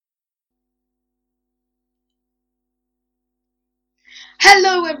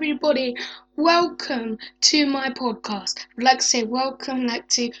Hello, everybody. Welcome to my podcast. I'd like to say welcome,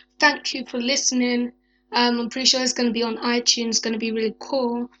 thank you for listening. I'm pretty sure it's going to be on iTunes, going to be really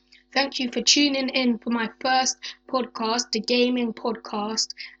cool. Thank you for tuning in for my first podcast, the gaming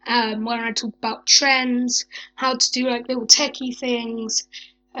podcast, where I talk about trends, how to do like little techie things,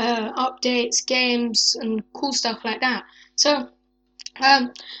 updates, games, and cool stuff like that. So,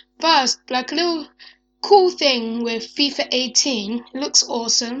 um, first, like a little cool thing with FIFA 18, it looks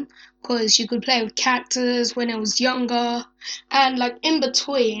awesome because you could play with characters when I was younger, and like in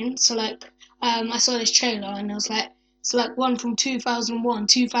between, I saw this trailer and it was like it's like one from 2001,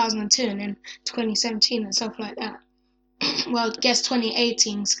 2002, and then 2017 and stuff like that. Well, I guess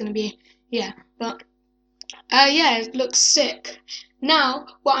 2018 is gonna be, yeah, but yeah, it looks sick. Now,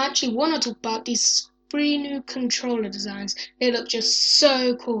 what I actually want to talk about, these three new controller designs. They look just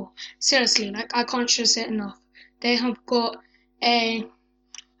so cool. Seriously, like I can't stress it enough. They have got a,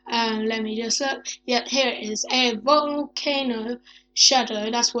 let me just look. Yep, here it is. A volcano shadow.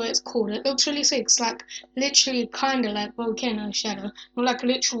 That's what it's called. It looks really sick. It's like literally kind of like volcano shadow, not like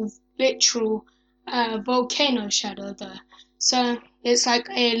a literal volcano shadow though. So it's like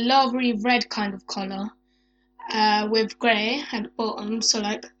a lavary red kind of color with grey at the bottom, so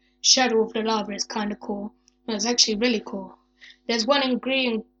like Shadow of the Lava is kind of cool. No, it's actually really cool. There's one in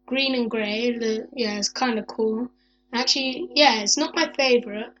green and grey. Yeah, it's kind of cool. Actually, yeah, it's not my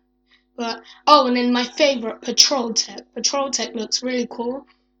favourite, but oh, and then my favourite, Patrol Tech. Patrol Tech looks really cool.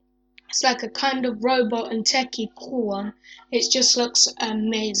 It's like a kind of robot and techie cool one. It just looks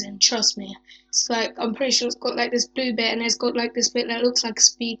amazing, trust me. It's like, I'm pretty sure it's got like this blue bit and it's got like this bit that looks like a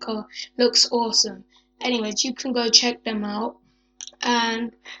speaker. Looks awesome. Anyways, you can go check them out.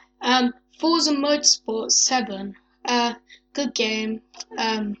 And Forza Motorsport 7, good game.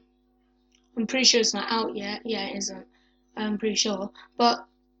 I'm pretty sure it's not out yet. Yeah, it isn't. I'm pretty sure. But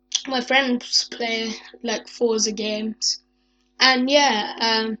my friends play like Forza games. And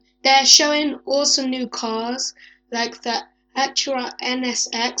yeah, they're showing awesome new cars, like the Acura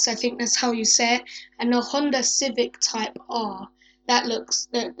NSX, I think that's how you say it, and the Honda Civic Type R. That looks,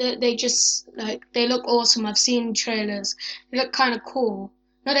 they just, like, they look awesome. I've seen trailers. They look kind of cool.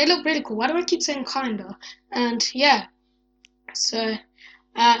 No, they look really cool. Why do I keep saying kinda? And yeah, so,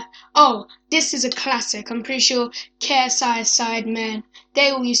 oh, this is a classic. I'm pretty sure KSI Sidemen, they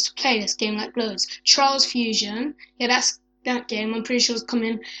all used to play this game like loads. Trials Fusion, yeah, that's that game. I'm pretty sure it's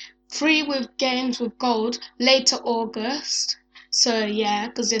coming free with games with gold later August. So yeah,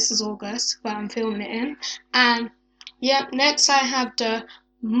 because this is August where I'm filming it in. And yeah, next I have the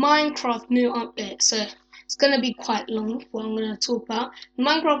Minecraft new update. So it's going to be quite long, what I'm going to talk about.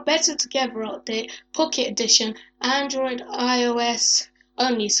 Minecraft Better Together update, Pocket Edition, Android, iOS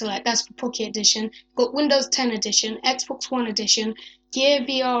only, so like that's for Pocket Edition. Got Windows 10 Edition, Xbox One Edition, Gear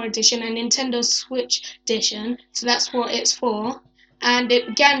VR Edition, and Nintendo Switch Edition. So that's what it's for. And it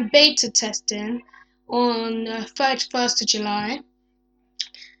began beta testing on 31st of July.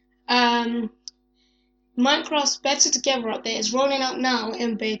 Minecraft's Better Together update is rolling out now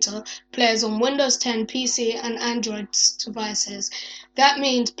in beta players on Windows 10, PC, and Android devices. That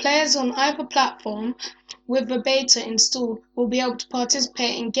means players on either platform with the beta installed will be able to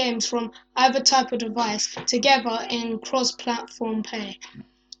participate in games from either type of device together in cross-platform play.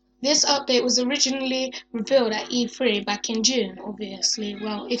 This update was originally revealed at E3 back in June, obviously.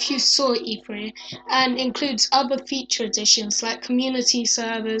 Well, if you saw E3, and includes other feature additions like community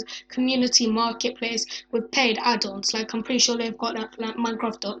servers, community marketplace with paid add-ons. Like I'm pretty sure they've got that like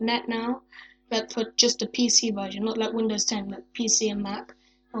Minecraft.net now, like for just the PC version, not like Windows 10, like PC and Mac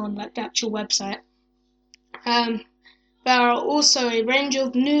on like the actual website. There are also a range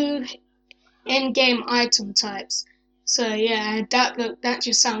of new in-game item types. So yeah, that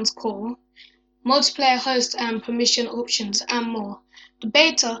just sounds cool. Multiplayer host and permission options and more. The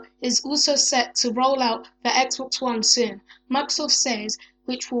beta is also set to roll out the Xbox One soon, Microsoft says,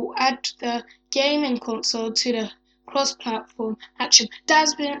 which will add the gaming console to the cross-platform action.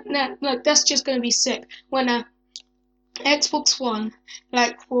 That's just going to be sick when a Xbox One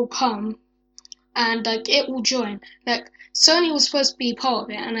will come and it will join. Like Sony was supposed to be part of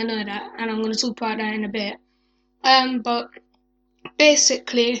it, and I know that, and I'm going to talk about that in a bit. But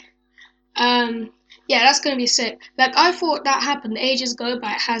basically, yeah, that's gonna be sick. Like I thought that happened ages ago,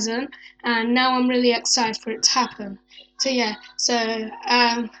 but it hasn't, and now I'm really excited for it to happen. So yeah,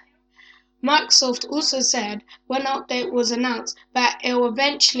 Microsoft also said when the update was announced that it will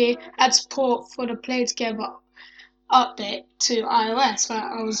eventually add support for the Play Together update to iOS. Like,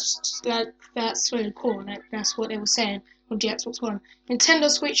 I was like, that's really cool. Like that's what they were saying with the Xbox One. Nintendo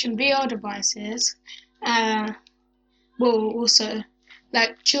Switch and VR devices will also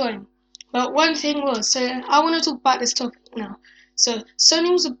like join. But one thing was, so I want to talk about this topic now. So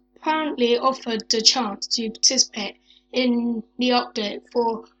Sony was apparently offered the chance to participate in the update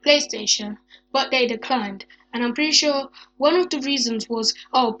for PlayStation, but they declined. And I'm pretty sure one of the reasons was,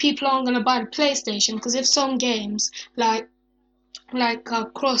 oh, people aren't gonna buy the PlayStation because if some games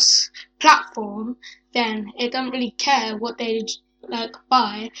cross platform, then it doesn't really care what they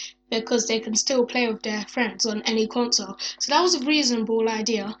buy because they can still play with their friends on any console. So that was a reasonable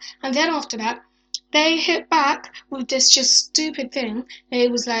idea. And then after that, they hit back with this just stupid thing.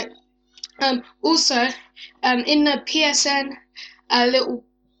 It was like also in the PSN little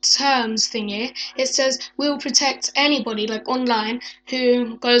terms thingy, it says we'll protect anybody online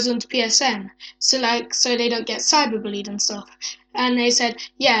who goes onto PSN, so they don't get cyberbullied and stuff. And they said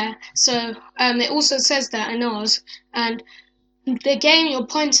yeah, so it also says that in ours. And the game you're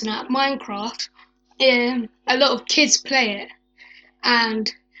pointing at, Minecraft, a lot of kids play it.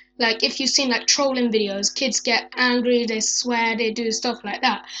 And if you've seen trolling videos, kids get angry, they swear, they do stuff like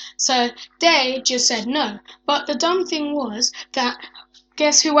that. So they just said no. But the dumb thing was that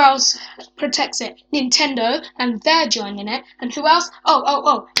guess who else protects it? Nintendo, and they're joining it. And who else?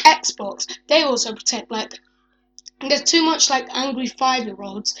 Oh, Xbox. They also protect. There's too much angry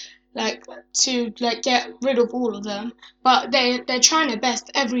 5-year-olds to get rid of all of them. But they're trying their best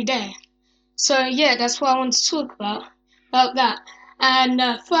every day. So yeah, that's what I want to talk about that. And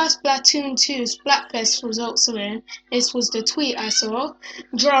first Splatoon 2 Splatfest results are in. This was the tweet I saw.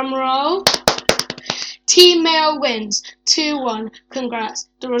 Drum roll. Team Mail wins 2-1. Congrats.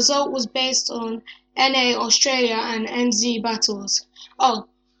 The result was based on NA Australia and NZ battles. Oh,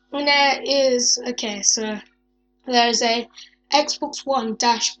 and so there's a Xbox One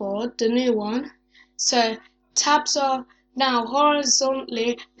dashboard, the new one. So tabs are now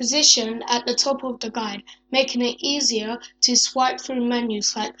horizontally positioned at the top of the guide, making it easier to swipe through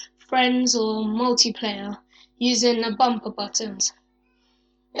menus like friends or multiplayer using the bumper buttons.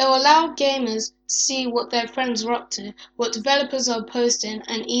 It will allow gamers to see what their friends are up to, what developers are posting,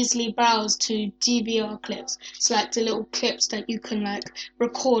 and easily browse to DVR clips. It's the little clips that you can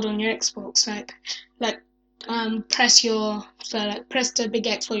record on your Xbox, press the big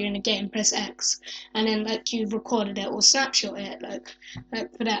X while you're in a game, press X, and then you've recorded it or snapshot it,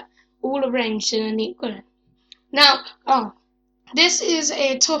 for that, all arranged in a neat grid. Now, this is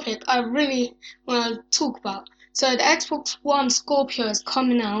a topic I really want to talk about. So the Xbox One Scorpio is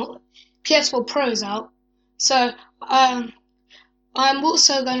coming out, PS4 Pro is out. So I'm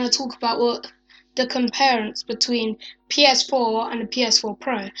also going to talk about what the comparison between PS4 and the PS4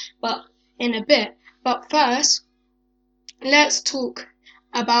 Pro, but in a bit. But first, let's talk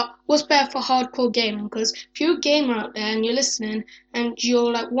about what's better for hardcore gaming. Because if you're a gamer out there and you're listening and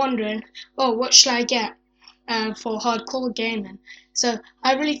you're wondering, oh, what should I get for hardcore gaming? So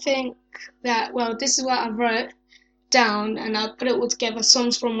I really think that, this is what I wrote down, and I put it all together, some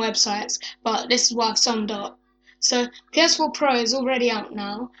from websites, but this is what I've summed up. So PS4 Pro is already out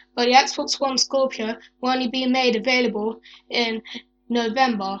now, but the Xbox One Scorpio will only be made available in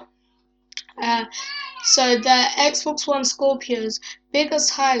November. So the Xbox One Scorpio's biggest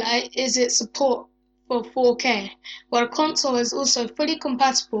highlight is its support for 4K, while the console is also fully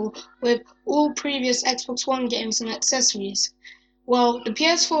compatible with all previous Xbox One games and accessories. Well, the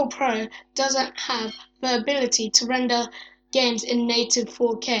PS4 Pro doesn't have the ability to render games in native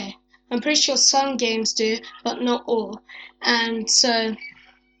 4K. I'm pretty sure some games do, but not all. And so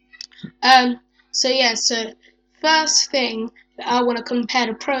first thing, I want to compare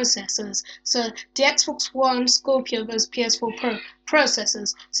the processors. So the Xbox One Scorpio versus PS4 Pro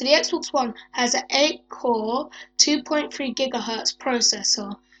processors. So the Xbox One has an 8-core, 2.3 GHz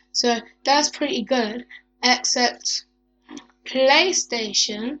processor. So that's pretty good, except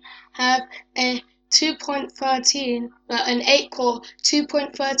PlayStation have an 8-core,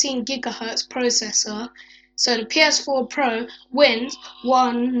 2.13 GHz processor. So the PS4 Pro wins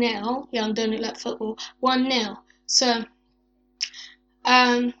 1-0. Yeah, I'm doing it like football. 1-0. So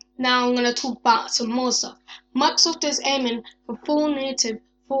now I'm going to talk about some more stuff. Microsoft is aiming for full native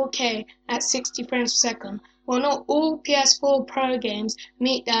 4K at 60 frames per second. While not all PS4 Pro games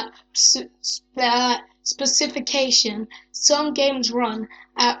meet that specification, some games run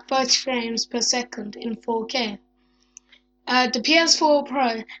at 30 frames per second in 4K. The PS4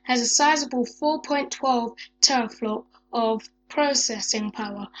 Pro has a sizable 4.12 teraflop of processing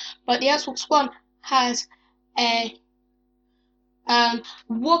power, but the Xbox One has a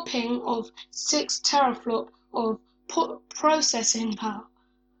whopping of 6 teraflop of processing power.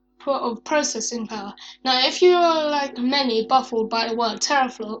 Now, if you're like many baffled by the word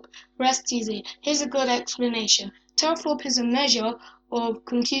teraflop, rest easy. Here's a good explanation. Teraflop is a measure of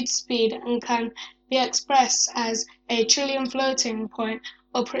compute speed and can be expressed as a trillion floating point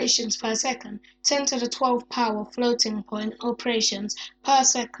operations per second, 10 to the 12th power floating point operations per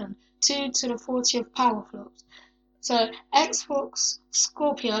second, 2 to the 40th power flops. So Xbox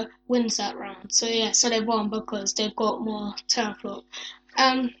Scorpio wins that round. So yeah, so they've won because they've got more teraflop.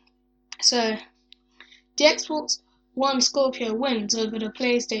 So the Xbox One Scorpio wins over the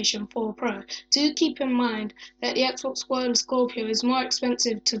PlayStation 4 Pro. Do keep in mind that the Xbox One Scorpio is more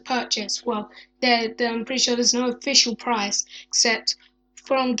expensive to purchase. Well, I'm pretty sure there's no official price except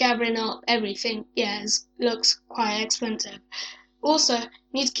from gathering up everything. Yeah, it looks quite expensive. Also,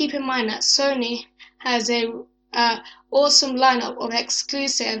 need to keep in mind that Sony has a awesome lineup of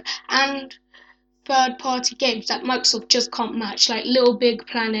exclusive and third-party games that Microsoft just can't match, like Little Big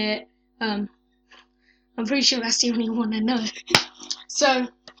Planet. I'm pretty sure that's the only one I know. So,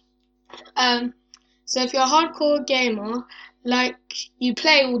 so if you're a hardcore gamer, like you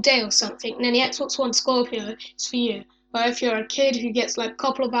play all day or something, then the Xbox One Scorpio is for you. But if you're a kid who gets like a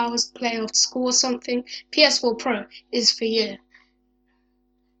couple of hours to play after school or something, PS4 Pro is for you.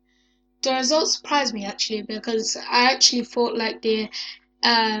 The results surprised me actually because I actually thought like the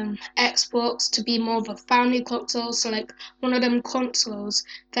Xbox to be more of a family console, so like one of them consoles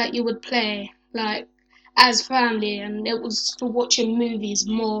that you would play like as family, and it was for watching movies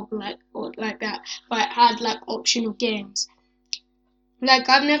more like or like that, but it had like optional games. Like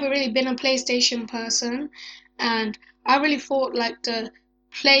I've never really been a PlayStation person, and I really thought like the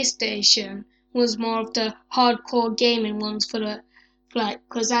PlayStation was more of the hardcore gaming ones for the like,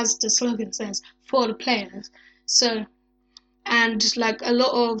 because as the slogan says, for the players. So and like a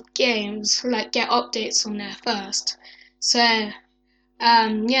lot of games like get updates on there first. So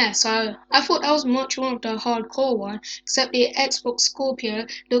yeah, so I thought that was much more of the hardcore one, except the Xbox Scorpio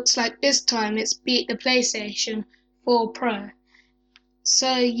looks like this time it's beat the PlayStation 4 Pro.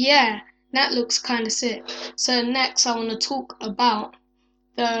 So yeah, that looks kind of sick. So next I want to talk about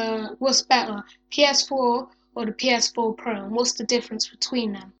the what's better, PS4 or the PS4 Pro, and what's the difference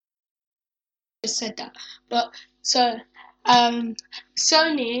between them. I just said that, but so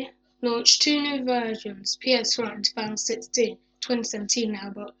Sony launched two new versions, PS4 in 2016, 2017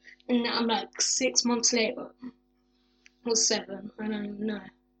 now, but and I'm like 6 months later, or 7, I don't even know.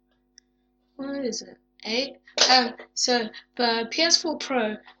 What is it? 8? So the PS4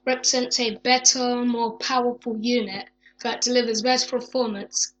 Pro represents a better, more powerful unit that delivers better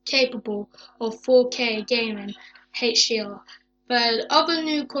performance, capable of 4K gaming, HDR. The other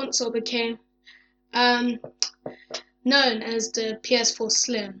new console became known as the PS4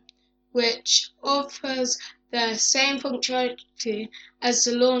 Slim, which offers the same functionality as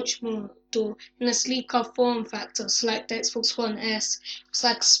the launch model in a sleeker form factor. So like the Xbox One S, it's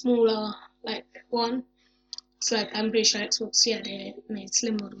like smaller, like one. It's like I'm pretty sure Xbox, yeah, they made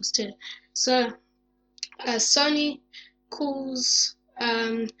slim models too. So Sony calls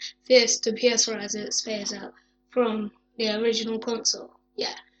this the PS4 as it phase out from the original console.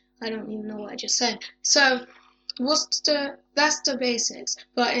 Yeah, I don't even know what I just said. So that's the basics.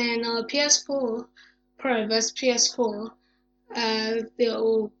 But in PS4 Pro versus PS4, the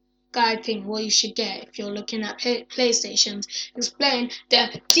little guide thing what you should get if you're looking at PlayStations explain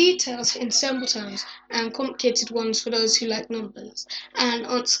the details in simple terms and complicated ones for those who like numbers, and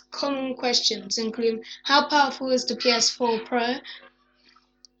answer common questions including how powerful is the PS4 Pro,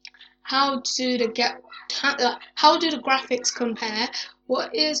 how do how do the graphics compare,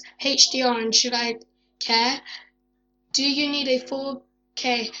 what is HDR and should I care, do you need a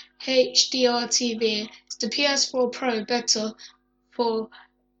 4K HDR TV, is the PS4 Pro better for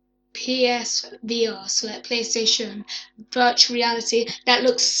PSVR, so like PlayStation virtual reality, that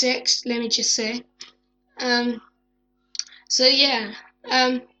looks sick, let me just say. So yeah,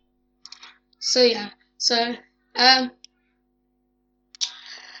 so yeah, so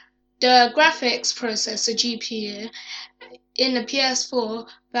the graphics processor GPU in the PS4,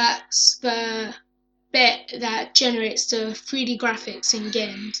 that's the bit that generates the 3D graphics in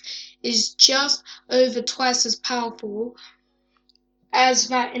games, is just over twice as powerful as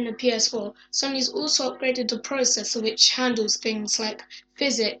that in the PS4. Sony's also upgraded the processor which handles things like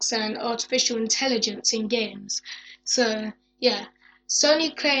physics and artificial intelligence in games. So yeah,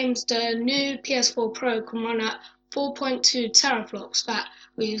 Sony claims the new PS4 Pro can run at 4.2 teraflops that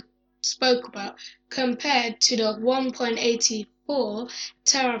we spoke about, compared to the 1.84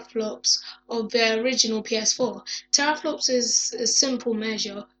 teraflops of the original PS4. Teraflops is a simple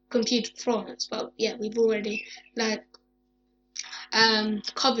measure computer performance, but yeah, we've already like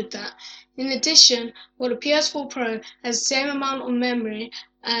covered that. In addition, the PS4 Pro has the same amount of memory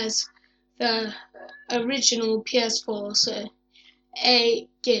as the original PS4, so 8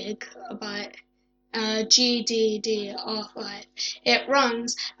 GB GDDR5. It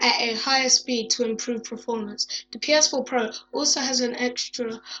runs at a higher speed to improve performance. The PS4 Pro also has an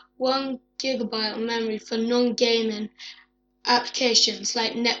extra 1 GB of memory for non-gaming applications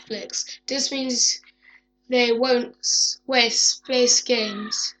like Netflix. This means they won't waste space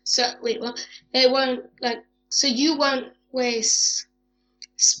games. So wait, what? They won't so you won't waste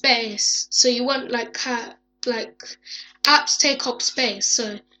space. So you won't apps take up space.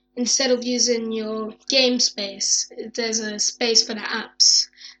 So instead of using your game space, there's a space for the apps.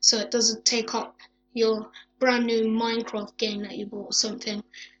 So it doesn't take up your brand new Minecraft game that you bought or something.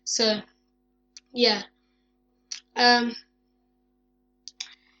 So yeah.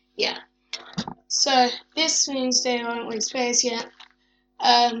 Yeah. So this means they won't waste space yet.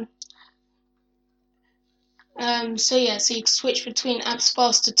 So yeah, so you can switch between apps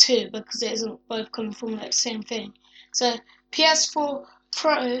faster too because it isn't both coming from the same thing. So PS4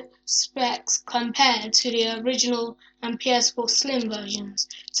 Pro specs compared to the original and PS4 Slim versions.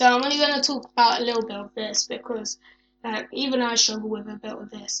 So I'm only going to talk about a little bit of this because even I struggle with a bit of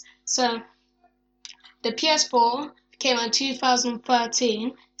this. So the PS4 came out in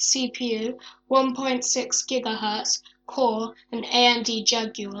 2013, CPU 1.6 GHz, core an AMD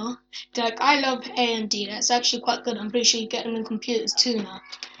Jaguar. I love AMD, that's actually quite good. I'm pretty sure you get them in computers too now.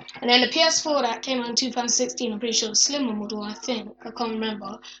 And then the PS4 that came out in 2016, I'm pretty sure the slimmer model, I can't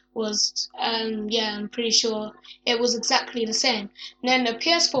remember, was, I'm pretty sure it was exactly the same. And then the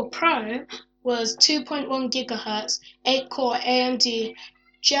PS4 Pro was 2.1 GHz, 8-core AMD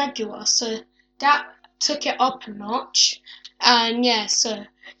Jaguar, so that took it up a notch. And yeah, so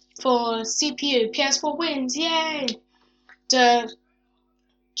for CPU, PS4 wins, yay! The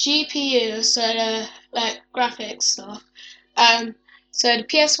GPU, so the graphics stuff. So the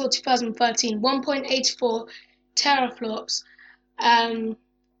PS4 2013, 1.84 teraflops, AMD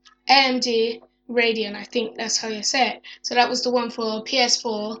Radeon, I think that's how you say it. So that was the one for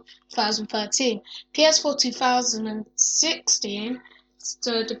PS4 2013. PS4 2016,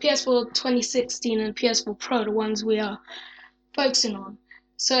 so the PS4 2016 and PS4 Pro, the ones we are focusing on.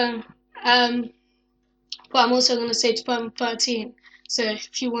 So, but I'm also going to say 2013. So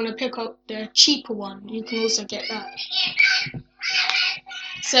if you want to pick up the cheaper one, you can also get that.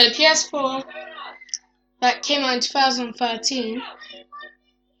 So the PS4 that came out in 2013,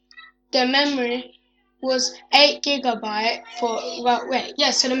 the memory was 8 GB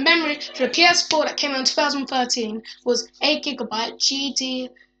so the memory for the PS4 that came out in 2013 was 8 GB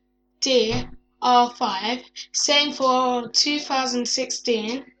GDDR5. Same for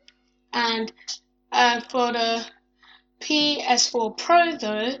 2016, and for the PS4 Pro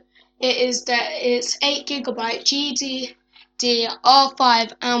though, it's 8 GB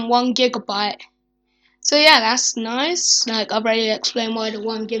GDDR5 and 1 GB. So yeah, that's nice. I've already explained why the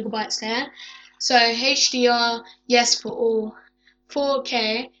 1 GB there. So HDR, yes for all.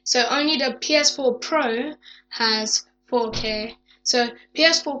 4K. So only the PS4 Pro has 4K. So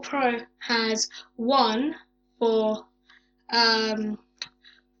PS4 Pro has for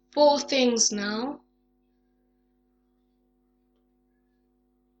 4 things now.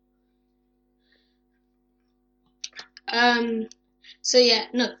 So yeah,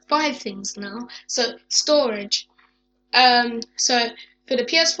 no, 5 things now. So storage. So for the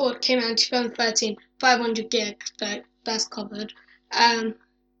PS4 it came out in 2013, 500 gig, that's covered.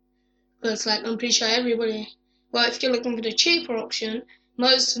 Because I'm pretty sure everybody, well, if you're looking for the cheaper option,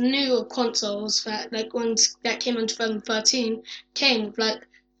 most newer consoles ones that came in 2013 came with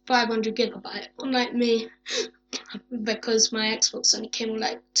 500 gigabyte. Unlike me, because my Xbox only came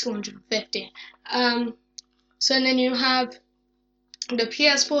with 250. So then you have the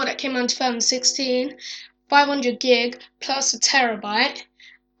PS4 that came out in 2016, 500 gig plus a terabyte,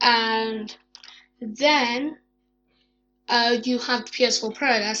 and then you have the PS4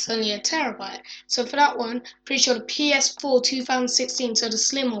 Pro, that's only a terabyte. So for that one, pretty sure the PS4 2016, so the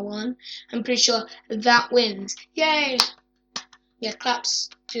slimmer one, I'm pretty sure that wins. Yay! Yeah, claps,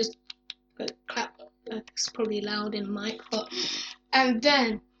 just clap. It's probably loud in the mic, but and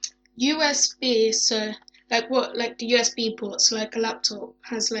then USB, so the USB ports, a laptop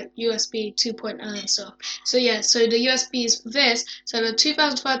has USB 2.0 and stuff. So yeah, so the USBs for this, so the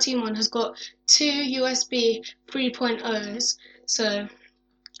 2013 one has got 2 USB 3.0s, so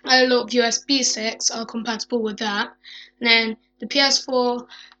a lot of USB sticks are compatible with that. And then the PS4,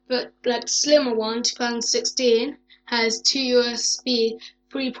 but slimmer one, 2016, has 2 USB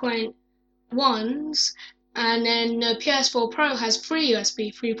 3.1s, and then the PS4 Pro has 3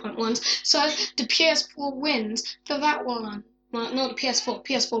 USB 3.1s. So the PS4 wins for that one. Well, not the PS4.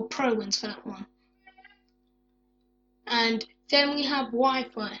 PS4 Pro wins for that one. And Then we have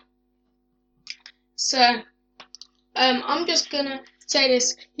Wi-Fi. So I'm just gonna say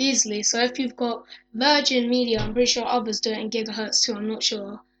this easily. So if you've got Virgin Media, I'm pretty sure others do it in gigahertz too. I'm not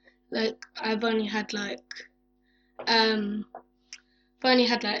sure. Like I've only had like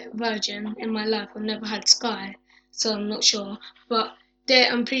Virgin in my life. I've never had Sky, so I'm not sure. But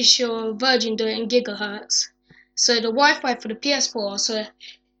I'm pretty sure Virgin do it in gigahertz. So the Wi-Fi for the PS4. So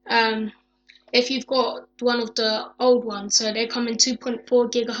if you've got one of the old ones, so they come in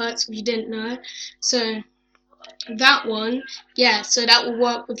 2.4 gigahertz. If you didn't know, so that one, yeah, so that will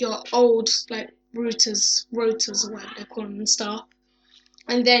work with your old like rotors or whatever they call them and stuff.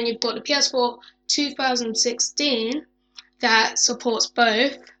 And then you've got the PS4 2016 that supports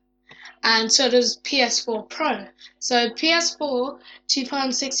both, and so does PS4 Pro. So PS4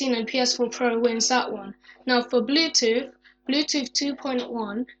 2016 and PS4 Pro wins that one. Now for Bluetooth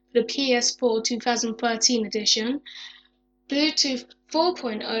 2.1, the PS4 2013 edition, Bluetooth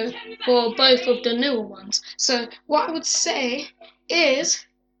 4.0 for both of the newer ones. So what I would say is,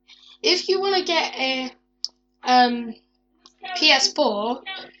 if you want to get a PS4,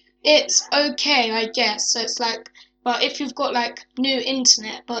 it's okay, I guess. So it's like, but if you've got like new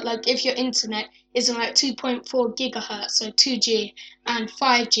internet, but like if your internet isn't like 2.4 gigahertz, so 2G and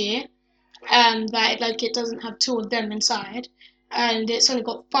 5G, that like it doesn't have two of them inside, and it's only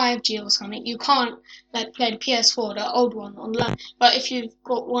got 5G or something, you can't like play the PS4, the old one, online. But if you've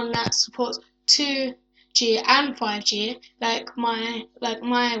got one that supports 2G and 5G, like my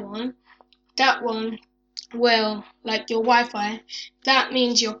one, that one will, like your Wi-Fi, that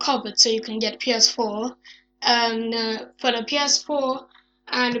means you're covered, so you can get PS4. For the PS4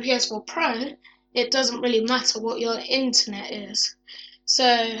 and the PS4 Pro, it doesn't really matter what your internet is.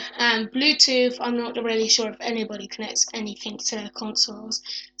 So, Bluetooth, I'm not really sure if anybody connects anything to their consoles,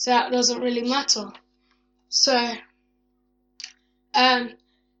 so that doesn't really matter. So,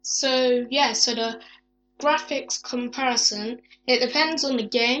 yeah, so the graphics comparison, it depends on the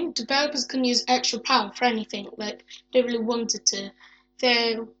game. Developers can use extra power for anything, like they really wanted to.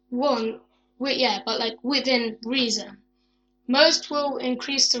 They want, but like within reason. Most will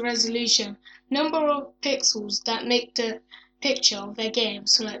increase the resolution, number of pixels that make the picture of their game.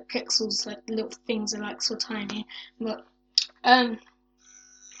 So like pixels, like little things are like so tiny. But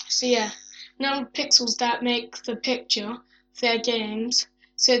so yeah, number of pixels that make the picture of their games,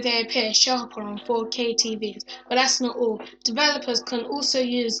 so they appear sharper on 4K TVs. But that's not all. Developers can also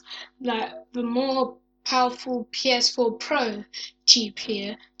use like the more powerful PS4 Pro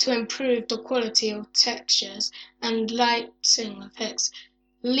GPU to improve the quality of textures and lighting effects,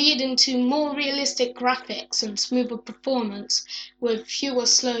 leading to more realistic graphics and smoother performance with fewer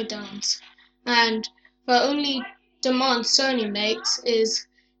slowdowns. And the only demand Sony makes is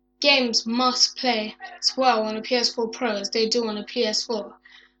games must play as well on a PS4 Pro as they do on a PS4,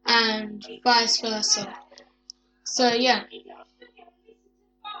 and vice versa. So yeah.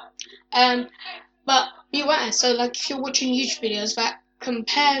 But beware, so like if you're watching YouTube videos that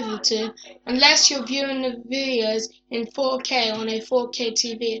compare the two, unless you're viewing the videos in 4K on a 4K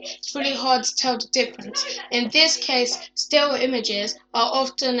TV, it's really hard to tell the difference. In this case, still images are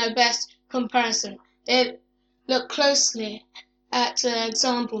often the best comparison. They look closely at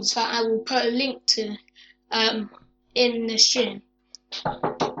examples that I will put a link to in the stream.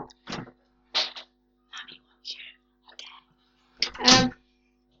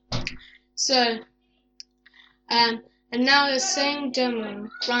 So, and now the same demo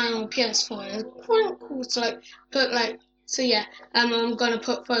running on PS4 is quite cool to like put like, so yeah, I'm gonna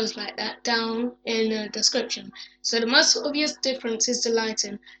put photos like that down in the description. So the most obvious difference is the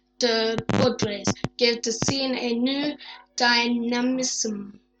lighting. The blood rays give the scene a new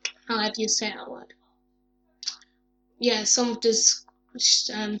dynamism. However you say that word. Yeah, some of this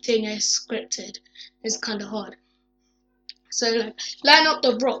thing is scripted. It's kind of hard. So like line up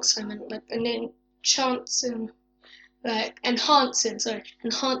the rocks, I meant, like, and then enhancing the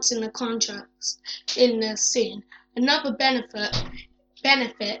contrast in the scene. Another benefit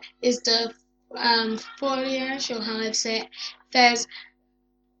is the foliage, or how I say it. There's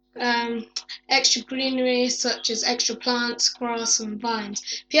extra greenery, such as extra plants, grass, and vines.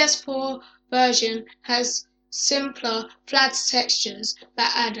 PS4 version has simpler, flat textures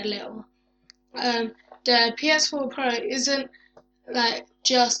that add a little. The PS4 Pro isn't like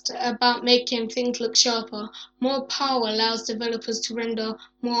just about making things look sharper. More power allows developers to render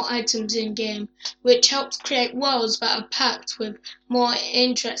more items in game, which helps create worlds that are packed with more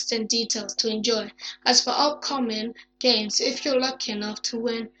interesting details to enjoy. As for upcoming games, if you're lucky enough to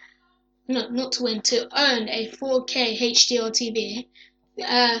win, to own a 4K HDR TV,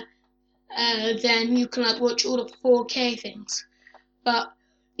 then you can like watch all the 4K things. But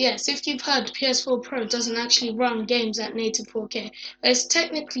yes, if you've heard, PS4 Pro doesn't actually run games at native 4K. But it's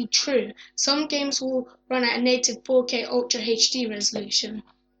technically true. Some games will run at a native 4K Ultra HD resolution.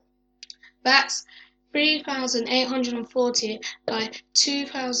 That's 3840 by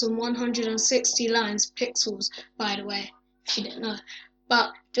 2160 lines pixels, by the way, if you didn't know.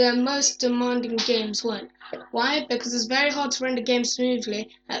 But the most demanding games won't. Why? Because it's very hard to render games smoothly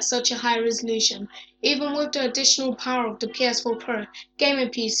at such a high resolution. Even with the additional power of the PS4 Pro gaming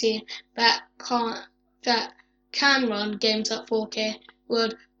PC that can run games at 4K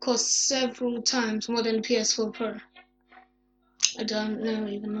would cost several times more than the PS4 Pro. I don't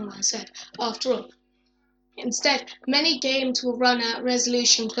even know what I said. After all, instead, many games will run at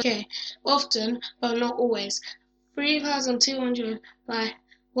resolution 4K, often, but not always, 3200 by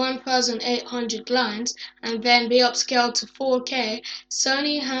 1800 lines, and then be upscaled to 4K.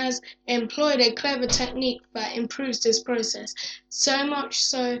 Sony has employed a clever technique that improves this process, so much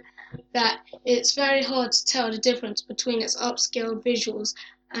so that it's very hard to tell the difference between its upscaled visuals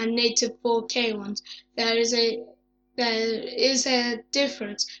and native 4K ones. There is a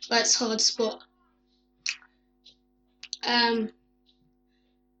difference, but it's hard to spot.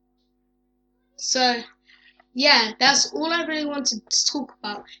 So yeah, that's all I really wanted to talk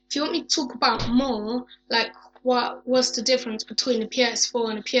about. If you want me to talk about more, like what's the difference between the PS4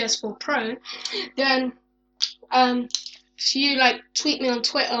 and the PS4 Pro, then if you like tweet me on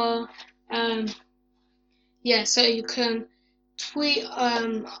Twitter, yeah, so you can tweet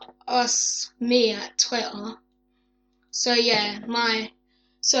me at Twitter. So yeah,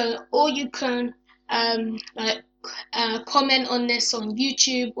 or you can comment on this on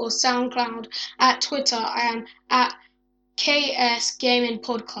YouTube or SoundCloud. At Twitter, I am at KS Gaming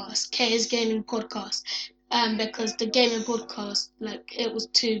Podcast. K is Gaming Podcast. Because the gaming podcast, it was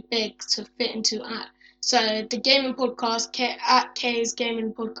too big to fit into at. So the gaming podcast, at K's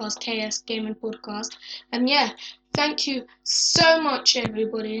Gaming Podcast, KS Gaming Podcast. And yeah, thank you so much,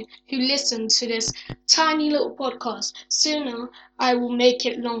 everybody who listened to this tiny little podcast. Sooner I will make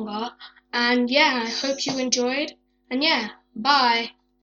it longer. And yeah, I hope you enjoyed. And yeah, bye.